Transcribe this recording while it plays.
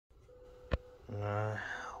Uh,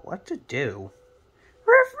 what to do?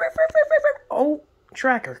 Riff, riff, riff, riff, riff, riff. Oh,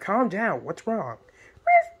 Tracker, calm down. What's wrong?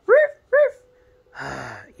 Riff, riff, riff.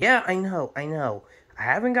 Yeah, I know. I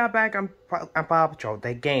haven't got back on Paw Patrol,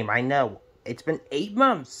 that game, I know. It's been 8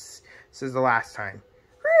 months since the last time.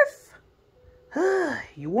 Riff!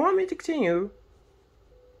 You want me to continue?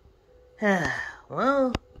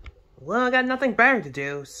 well, I got nothing better to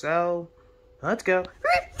do, so let's go.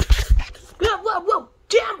 Whoa,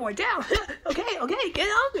 down, boy, down. Okay, get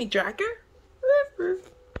off me, Tracker.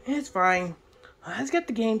 It's fine. Let's get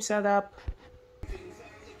the game set up.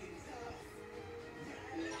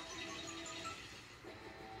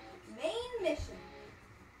 Main mission.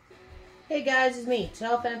 Hey guys, it's me,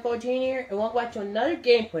 TailFan14 here, and welcome back to another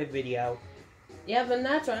gameplay video. Yeah, but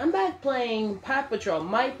that's right, I'm back playing Paw Patrol,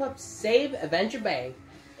 My Pups Save Adventure Bay.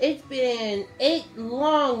 It's been 8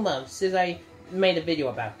 long months since I made a video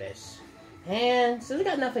about this. And since I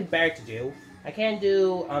got nothing better to do, I can't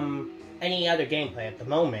do any other gameplay at the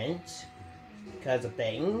moment because of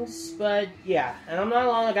things. But yeah, and I'm not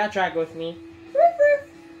alone, I got Tracker with me.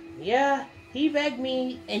 Yeah, he begged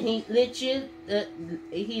me, and he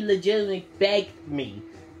legitimately begged me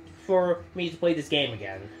for me to play this game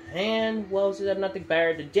again. And, well, since I have nothing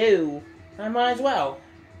better to do, I might as well.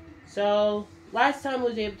 So, last time I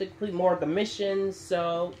was able to complete more of the missions,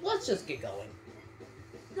 so let's just get going.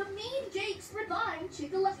 The Mean Jakes revive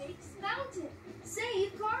Jake's Mountain.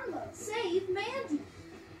 Save Carlo. Save Mandy.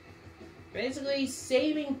 Basically,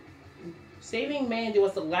 saving Mandy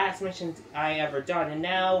was the last mission I ever done, and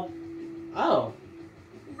now, oh.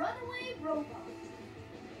 Runaway robot.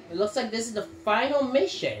 It looks like this is the final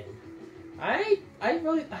mission. I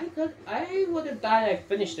would have thought I'd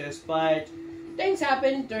finish this, but things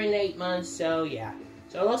happened during the 8 months, so yeah.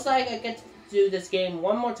 So it looks like I get to do this game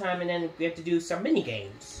one more time, and then we have to do some mini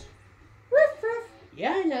games.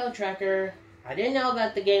 Yeah, I know, Tracker. I didn't know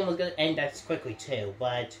that the game was gonna end as quickly too,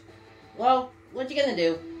 but well, what you gonna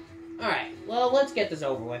do? Alright, well, let's get this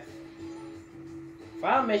over with.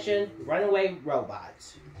 Final mission, Runaway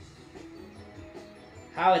Robots.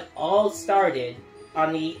 How it all started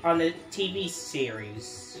on the TV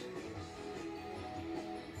series.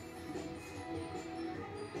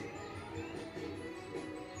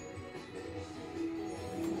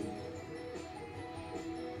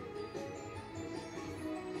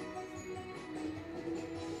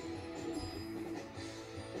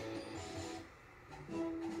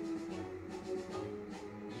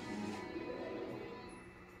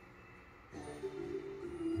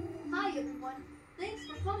 Hi everyone. Thanks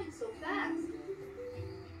for coming so fast.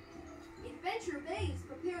 Adventure Bay is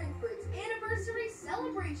preparing for its anniversary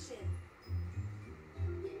celebration.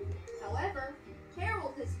 However,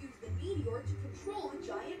 Harold has used the meteor to control a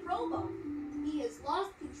giant robot. He has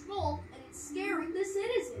lost control and it's scaring the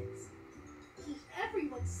citizens. Keep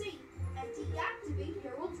everyone safe and deactivate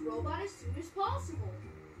Harold's robot as soon as possible.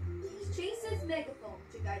 Use Chase's megaphone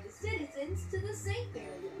to guide the citizens to the safe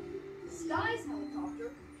area. Sky's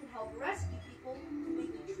helicopter can help rescue people who may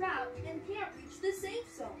be trapped and can't reach the safe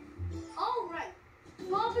zone. All right,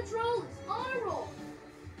 Paw Patrol is on a roll.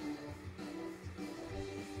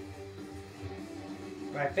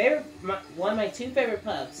 One of my 2 favorite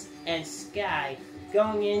pups, and Sky,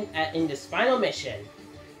 going in this final mission.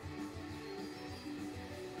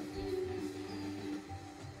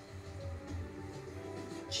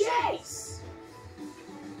 Chase!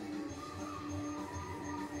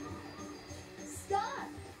 Sky!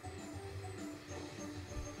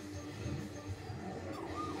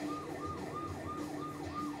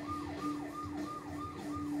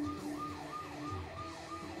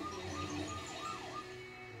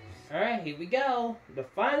 Alright, here we go. The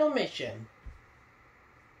final mission.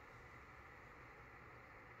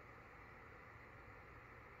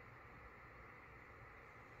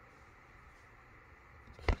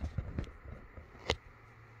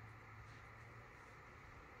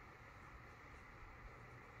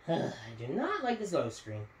 I do not like this load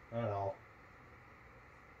screen at all.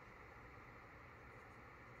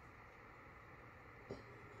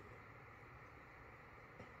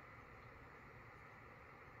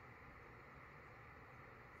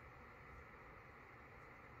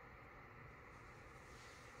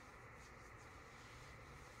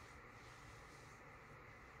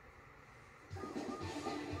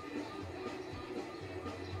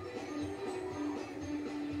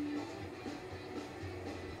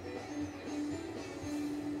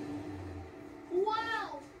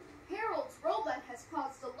 Wow! Harold's robot has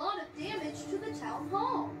caused a lot of damage to the town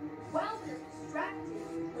hall. While they're distracted,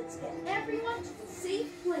 let's get everyone to a safe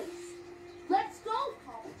place. Let's go,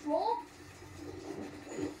 Paw Patrol!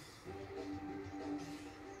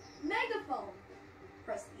 Megaphone,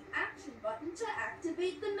 button to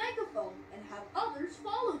activate the megaphone and have others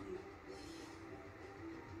follow you.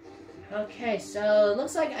 Okay, so it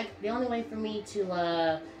looks like the only way for me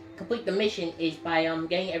to complete the mission is by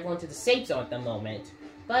getting everyone to the safe zone at the moment.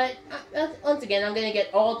 But once again, I'm gonna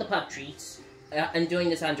get all the pup treats and doing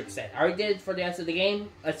this 100%. I already did it for the rest of the game.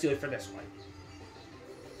 Let's do it for this one.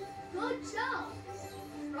 Good job!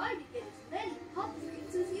 Try to get as many pup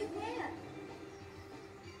treats as you can.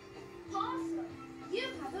 Possum, you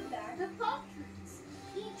have a bag of pup treats.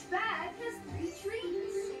 Each bag has 3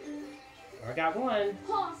 treats. I got one.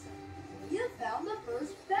 Possum, you found the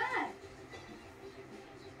first bag.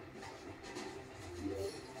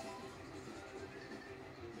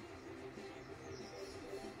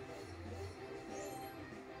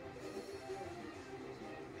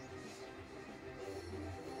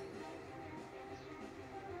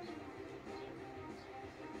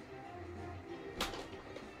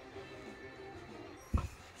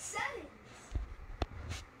 Settings.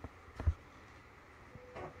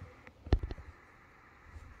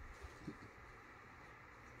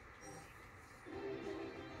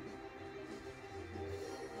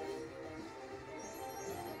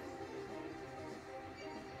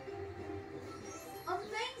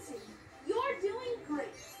 Amazing! You're doing great.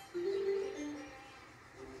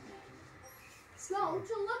 So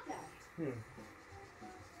to look at.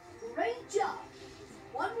 Great job.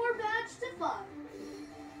 One more badge to find.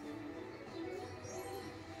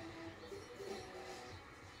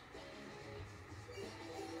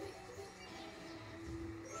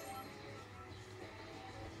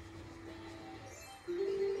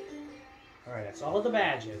 Alright, that's all of the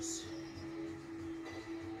badges.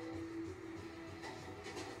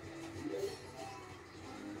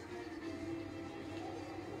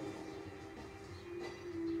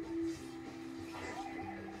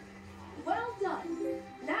 Well done.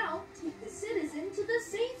 Now take the citizen to the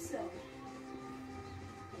safe zone.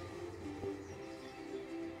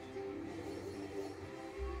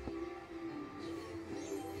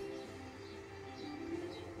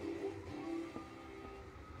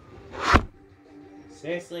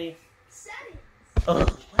 Seriously? Settings.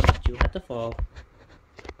 Ugh, why did you have to fall?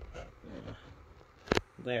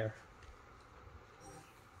 There.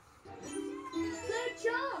 Good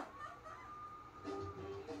job.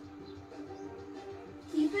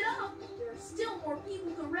 Keep it up. There are still more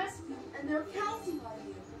people to rescue, and they're counting on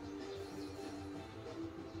you.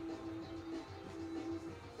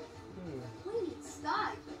 We need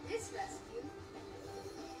Sky for this rescue.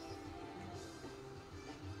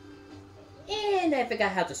 And I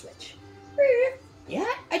forgot how to switch. Yeah,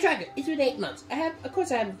 I tried it. It's been 8 months. I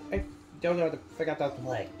don't know how to figure out how to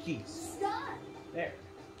play. Jeez. Sky. There.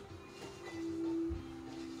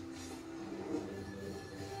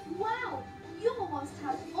 Wow, you almost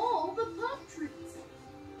have all the pup treats.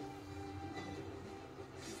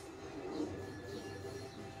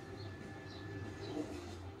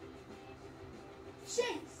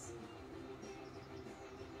 Chase.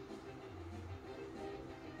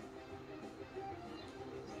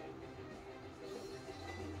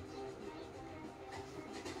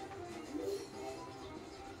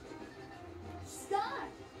 Sky.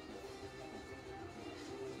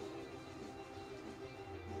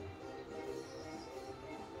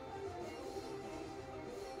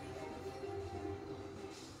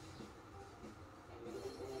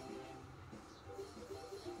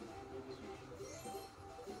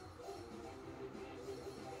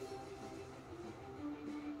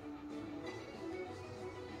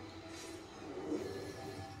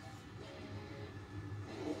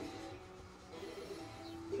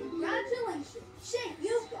 Congratulations, Shane,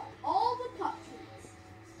 you've got all the pup treats.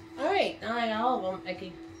 Alright, now I got all of them. I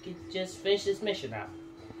could just finish this mission up.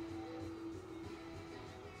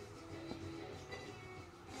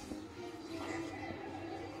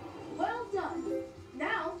 Well done.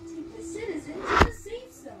 Now take the citizen to the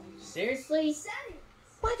safe zone. Seriously? Settings.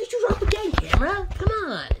 Why did you drop the game camera? Come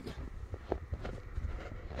on.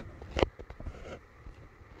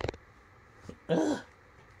 Ugh.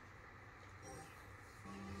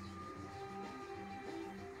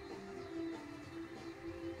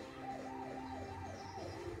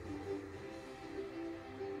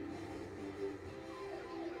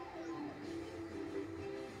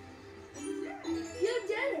 You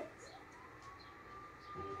did it.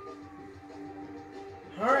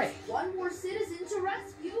 Alright. One more citizen to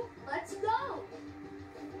rescue. Let's go.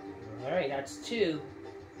 Alright, that's 2.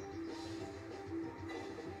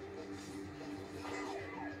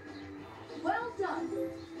 Well done.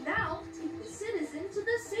 Now take the citizen to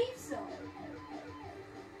the safe zone.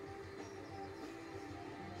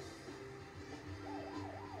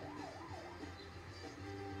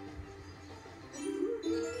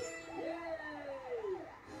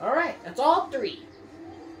 That's all 3.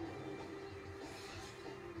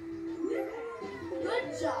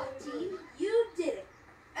 Good job, team. You did it.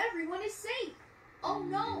 Everyone is safe. Oh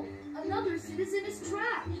no, another citizen is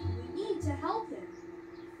trapped. We need to help him.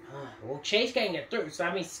 Well, Chase can't get through, so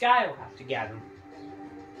that means Sky will have to get him.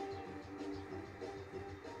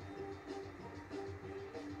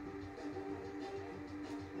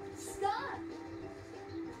 Sky!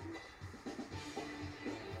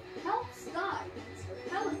 Help Sky use the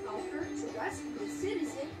helicopter to rescue the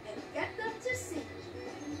citizen and get them to safety.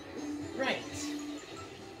 Right.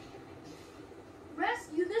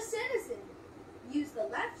 Rescue the citizen. Use the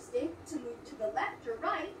left stick to move to the left or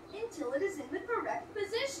right until it is in the correct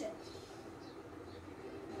position.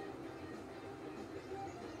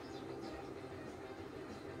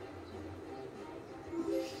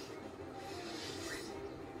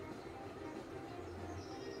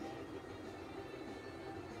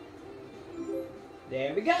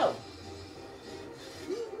 There we go.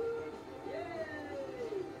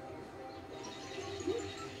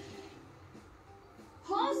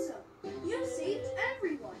 Awesome! You saved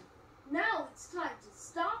everyone. Now it's time to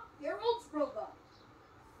stop Harold's robot.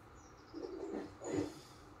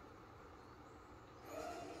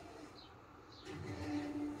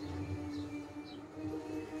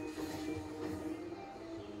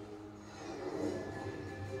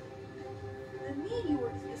 The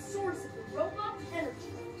meteor is the source of the robot's energy.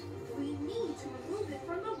 We need to remove it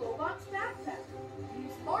from the robot's backpack.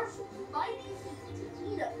 Use Marshall's mighty heat to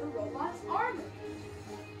heat up the robot's armor.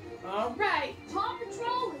 All right. Paw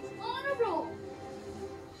Patrol is on a roll.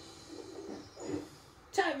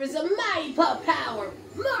 Time for some mighty pup power.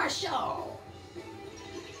 Marshall.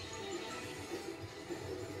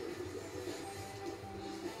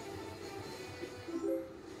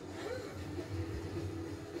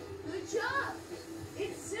 Good job.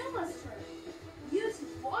 It's Suma's turn. Use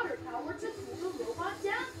his water power to cool the robot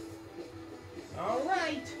down. All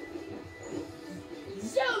right.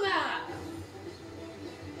 Zuma.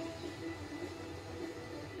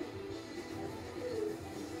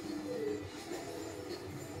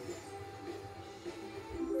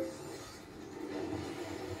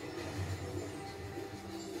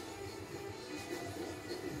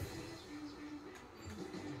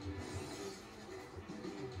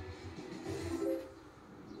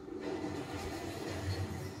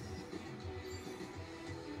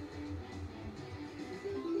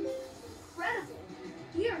 Incredible.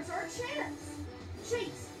 Here's our chance.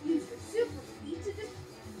 Chase, use your super speed to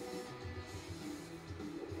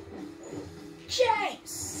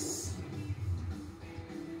Chase.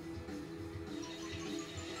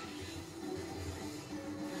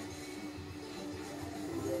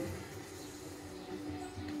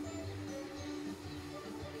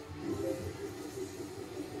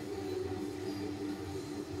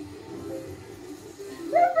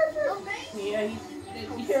 Amazing. Yeah,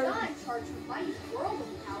 Help here. Sky charge her mighty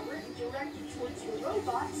whirling power and direct it towards the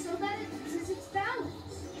robot so that it loses its balance.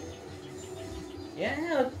 Yeah,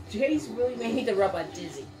 no, Chase really made the robot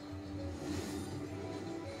dizzy.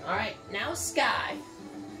 All right, now Sky.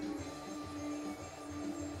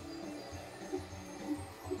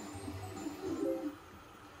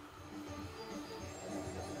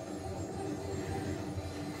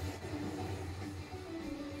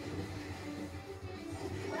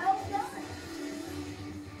 Well done.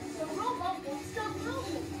 The robot won't stop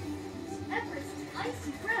moving. Use Everest's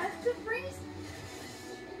icy breath to freeze.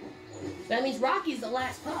 That means Rocky's the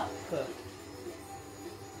last pup.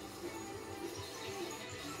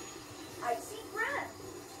 Icy breath.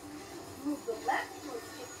 Move the left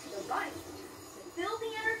joystick to the right to fill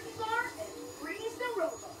the energy bar and freeze the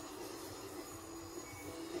robot.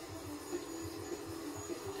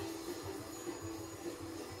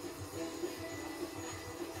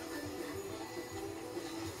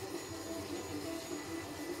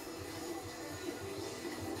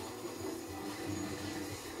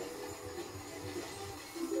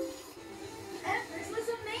 Everest was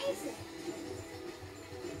amazing.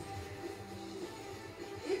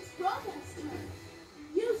 It's Rumble's turn.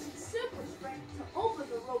 Use his super strength to open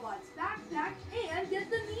the robot's backpack and get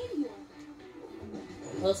the meteor.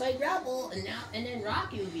 Looks like Rebel, and then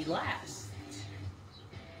Rocky would be last.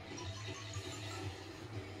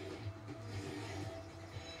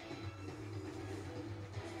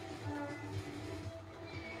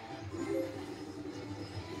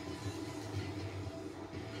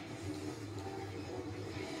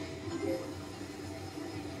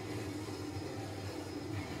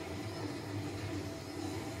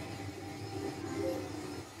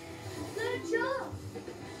 Good job.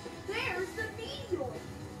 There's the meteor.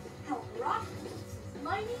 Help Rock use his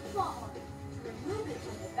mighty claws.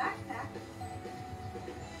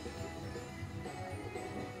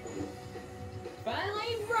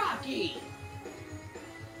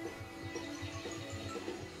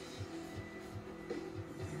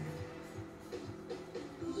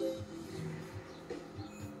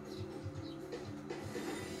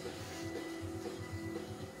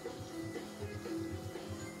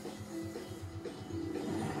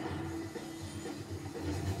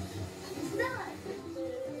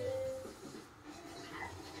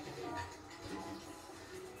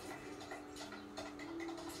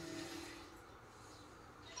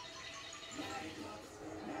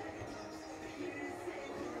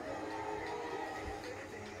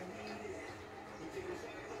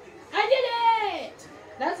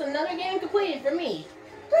 That's another game completed for me.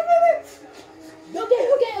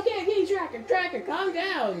 Okay, Tracker, calm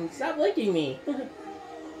down. Stop licking me.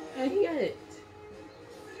 I get it.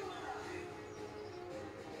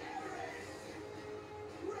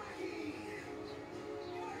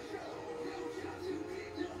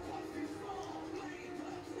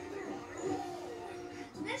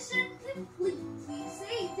 Mission complete. We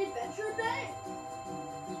saved Adventure Bay.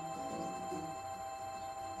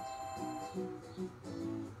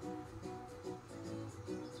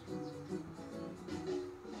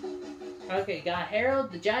 Okay, got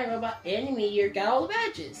Harold, the giant robot, and the meteor. Got all the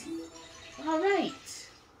badges. Alright.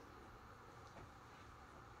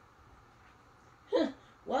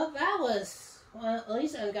 Well, that was... Well, at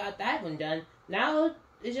least I got that one done. Now,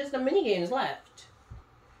 it's just the minigames left.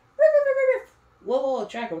 Whoa,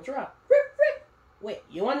 Tracker, what's wrong? Wait,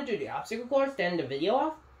 you want to do the obstacle course, then the video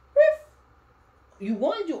off? You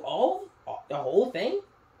want to do the whole thing?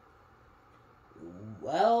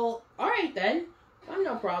 Well, alright then. I have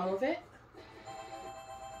no problem with it.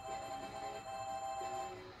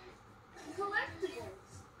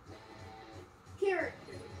 Collectibles.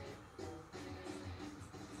 Characters.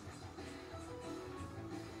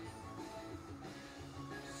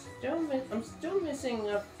 I'm still missing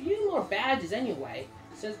a few more badges anyway,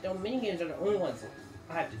 since the minigames are the only ones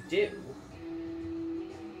I have to do.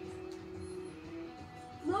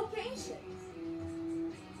 Locations.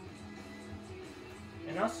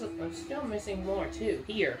 And also, I'm still missing more too.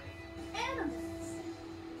 Here. Animals.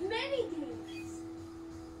 Minigames.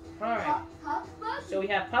 Alright. Pup Buggy. So we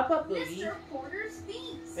have Pop-Up Boogie, Mr. Porter's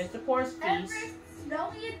Feast. Mr. Porter's Feast, Everest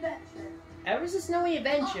Snowy Adventure. Everest the Snowy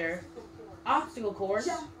Adventure, Obstacle Course,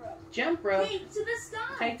 Jump Rope, Take to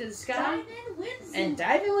the Sky, and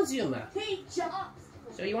Dive in with Zuma.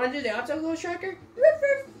 So you want to do the Obstacle Course, Tracker?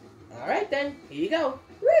 Alright then, here you go.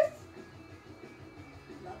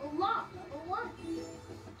 Level 1.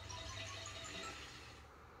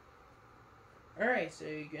 Alright, so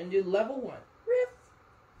you're going to do level 1.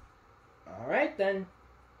 Alright then.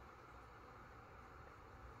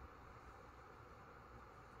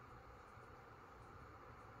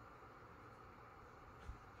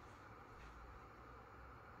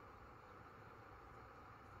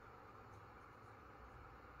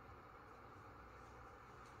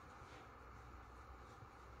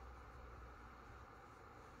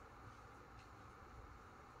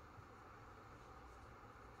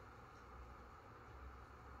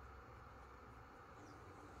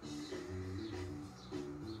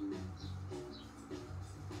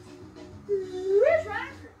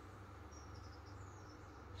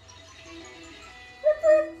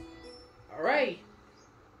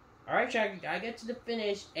 Alright, Tracker, gotta get to the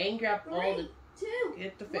finish and grab all the... 2,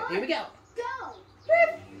 Get the finish. Here we go. Go!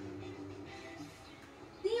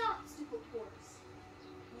 The obstacle course.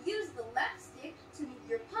 Use the left stick to move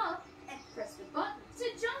your pup and press the button to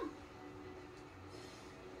jump.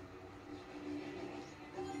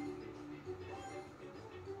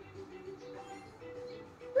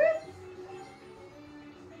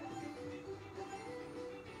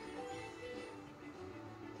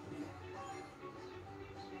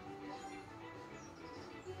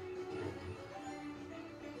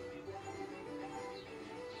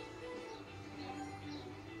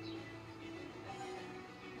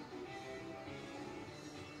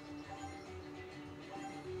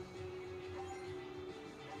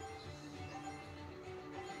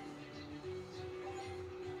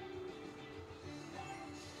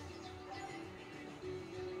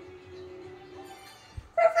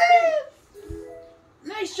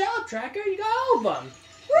 Nice job, Tracker. You got all of them.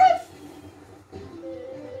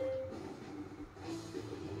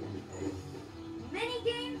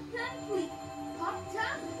 Minigame complete.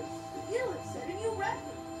 Pop-tastic. You have set a new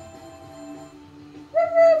record.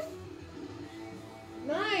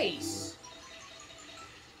 Nice.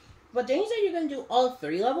 But then you said you're going to do all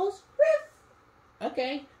 3 levels?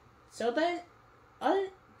 Okay. So then,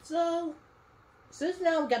 since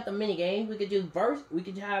now we got the mini game, we could do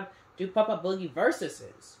Pop-Up Boogie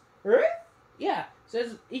versuses. Yeah.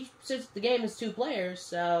 Since the game is 2 players,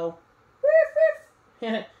 so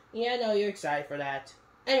yeah, I know you're excited for that.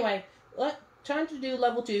 Anyway, time to do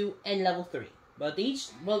level 2 and level 3. But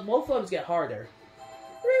both of them get harder.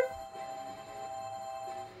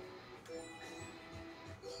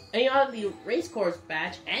 And you have the race course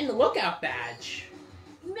badge and the lookout badge.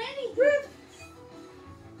 Mini games.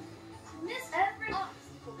 Miss every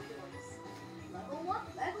obstacle course. Level 1,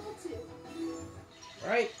 level 2.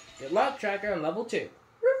 Alright, good luck, Tracker, on level 2.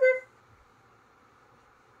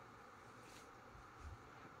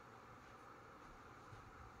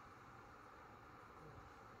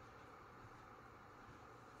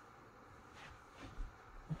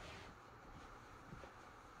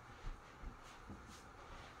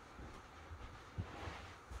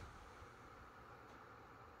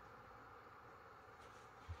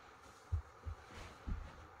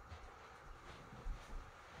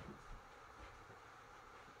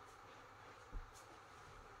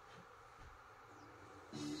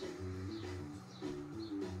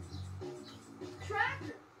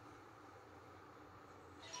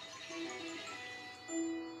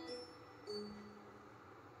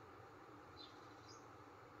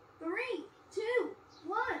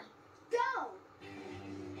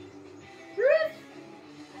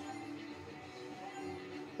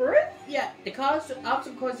 the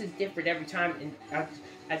obstacle course is different every time,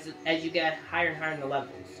 as you get higher and higher in the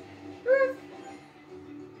levels.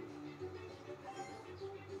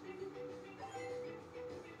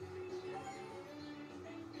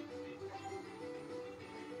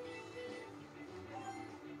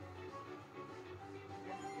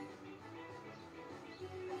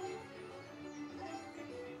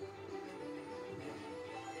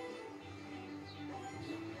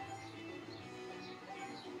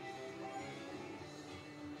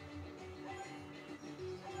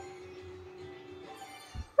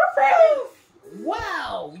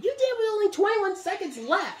 Wow, you did with only 21 seconds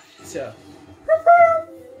left.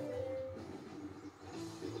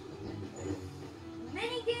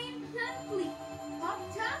 Minigame complete.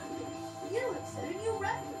 Fantastic. You have set a new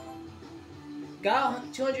record.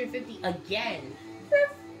 Got 250 again.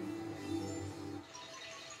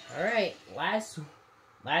 Alright, last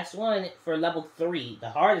one for level 3, the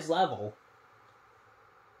hardest level.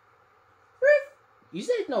 You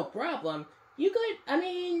said no problem. You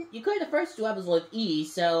cleared the first 2 levels with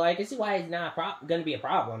ease, so I can see why it's not gonna be a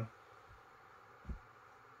problem.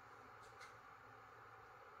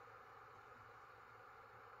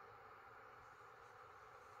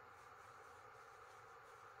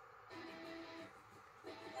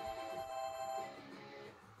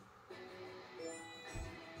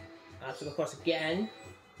 Obstacle course again.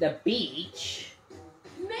 The beach.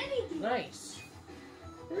 Minigame. Nice.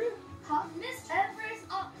 Miss Everest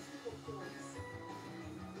obstacle course.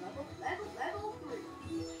 Level 3.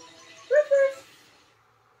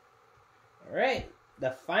 Alright,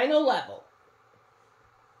 the final level.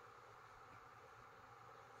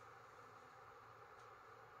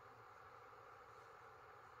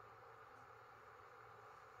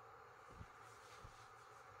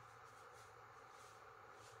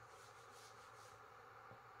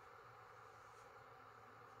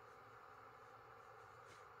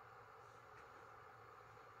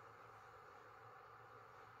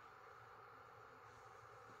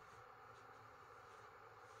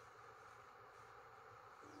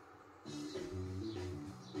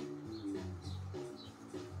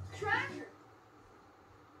 Tracker.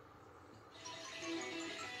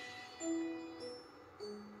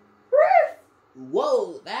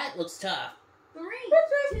 Whoa, that looks tough. 3,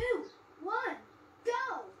 2, 1, go!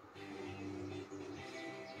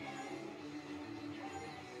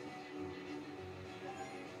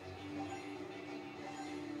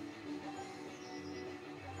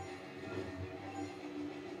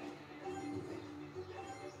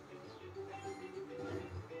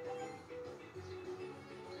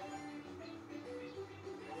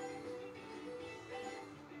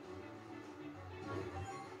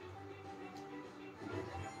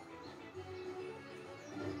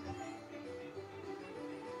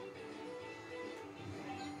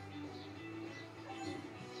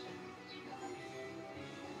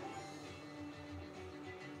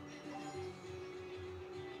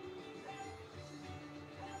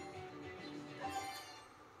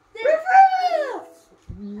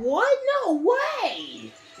 What? No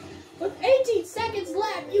way! With 18 seconds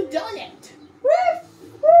left, you done it!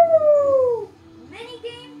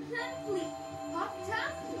 Minigame complete.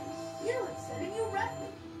 Fantastic. You have set a new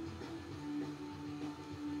record.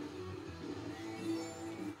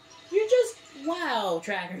 Wow,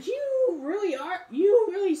 Tracker, you really are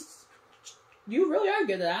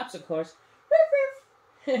good at obstacle course.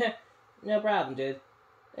 No problem, dude.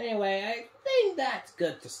 Anyway, I think that's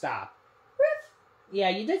good to stop. Yeah,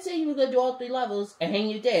 you did say you were gonna do all 3 levels, and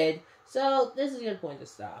you did. So this is a good point to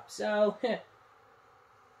stop. So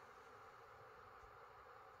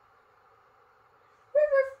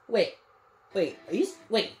wait,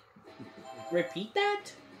 repeat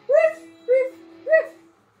that?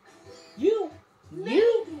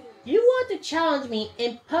 You want to challenge me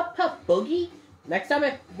in Pup Boogie next time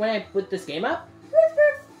when I put this game up?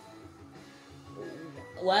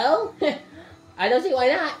 Well, I don't see why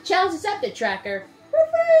not. Challenge accepted, Tracker.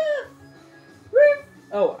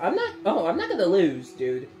 Oh, I'm not gonna lose,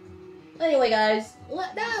 dude. Anyway, guys,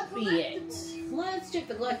 let that be it. Let's check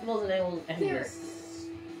the collectibles and then we'll end this.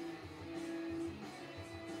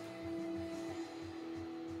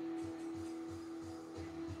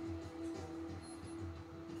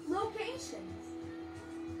 Locations.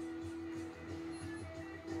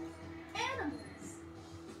 Animals.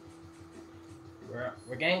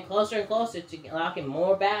 We're getting closer and closer to unlocking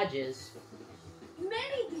more badges.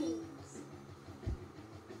 Minigames.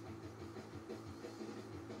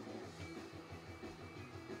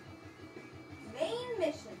 Main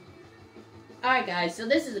mission. Alright guys, so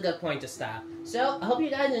this is a good point to stop. So, I hope you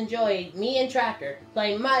guys enjoyed me and Tracker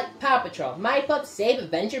playing Paw Patrol, My Pups Save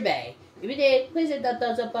Adventure Bay. If you did, please hit that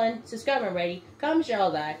thumbs up button, subscribe already, comment, share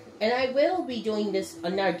all that, and I will be doing this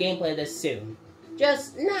another gameplay of this soon.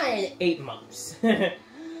 Just not in 8 months.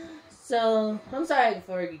 So, I'm sorry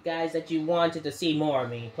for you guys that you wanted to see more of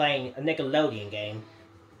me playing a Nickelodeon game.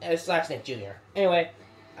 Slash Nick Jr. Anyway,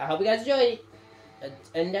 I hope you guys enjoyed it.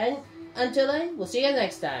 And then, until then, we'll see you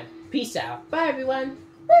next time. Peace out. Bye, everyone.